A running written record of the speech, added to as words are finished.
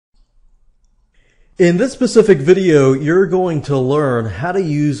In this specific video, you're going to learn how to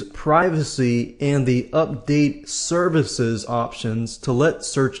use privacy and the update services options to let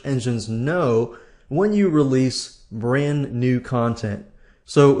search engines know when you release brand new content.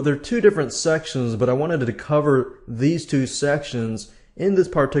 So there are two different sections, but I wanted to cover these two sections in this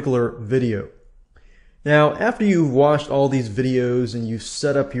particular video. Now, after you've watched all these videos and you've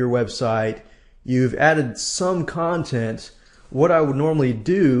set up your website, you've added some content, what I would normally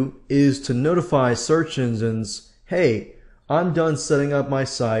do is to notify search engines, hey, I'm done setting up my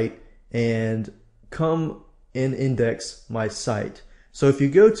site and come and index my site. So if you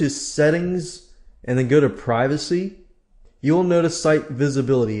go to settings and then go to privacy, you'll notice site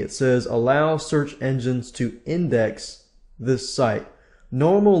visibility. It says allow search engines to index this site.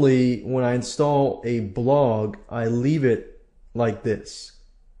 Normally, when I install a blog, I leave it like this.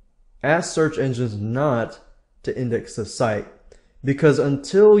 Ask search engines not to index the site. Because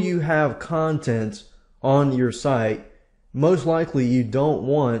until you have content on your site, most likely you don't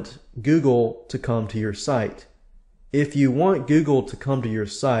want Google to come to your site. If you want Google to come to your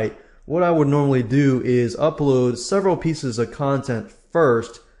site, what I would normally do is upload several pieces of content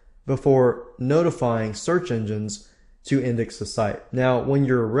first before notifying search engines to index the site. Now, when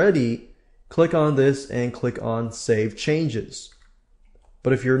you're ready, click on this and click on Save Changes.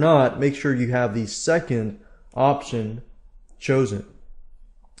 But if you're not, make sure you have the second option chosen.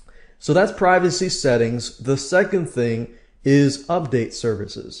 So that's privacy settings. The second thing is update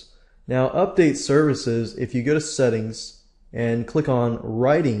services. Now, update services, if you go to settings and click on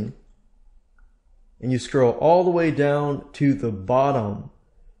writing and you scroll all the way down to the bottom,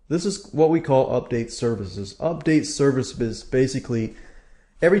 this is what we call update services. Update services basically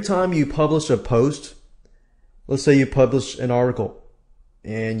every time you publish a post, let's say you publish an article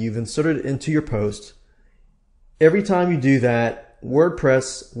and you've inserted it into your post. Every time you do that,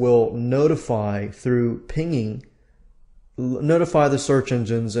 WordPress will notify through pinging, notify the search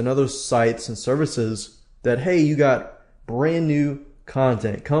engines and other sites and services that, hey, you got brand new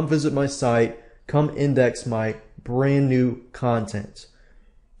content. Come visit my site. Come index my brand new content.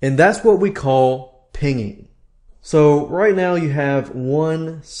 And that's what we call pinging. So right now you have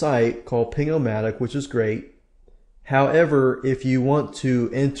one site called Ping-O-Matic, which is great. However, if you want to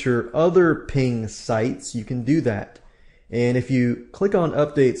enter other ping sites, you can do that. And if you click on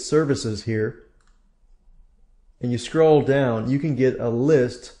Update Services here, and you scroll down, you can get a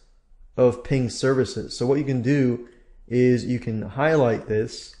list of ping services. So what you can do is you can highlight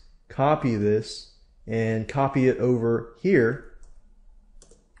this, copy this, and copy it over here,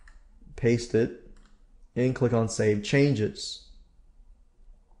 paste it, and click on Save Changes.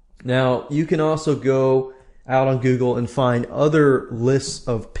 Now, you can also go out on Google and find other lists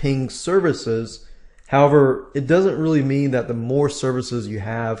of ping services. However, it doesn't really mean that the more services you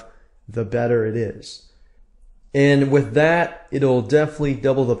have, the better it is. And with that, it'll definitely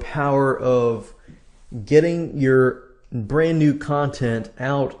double the power of getting your brand new content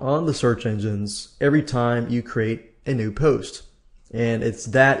out on the search engines every time you create a new post. And it's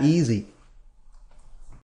that easy.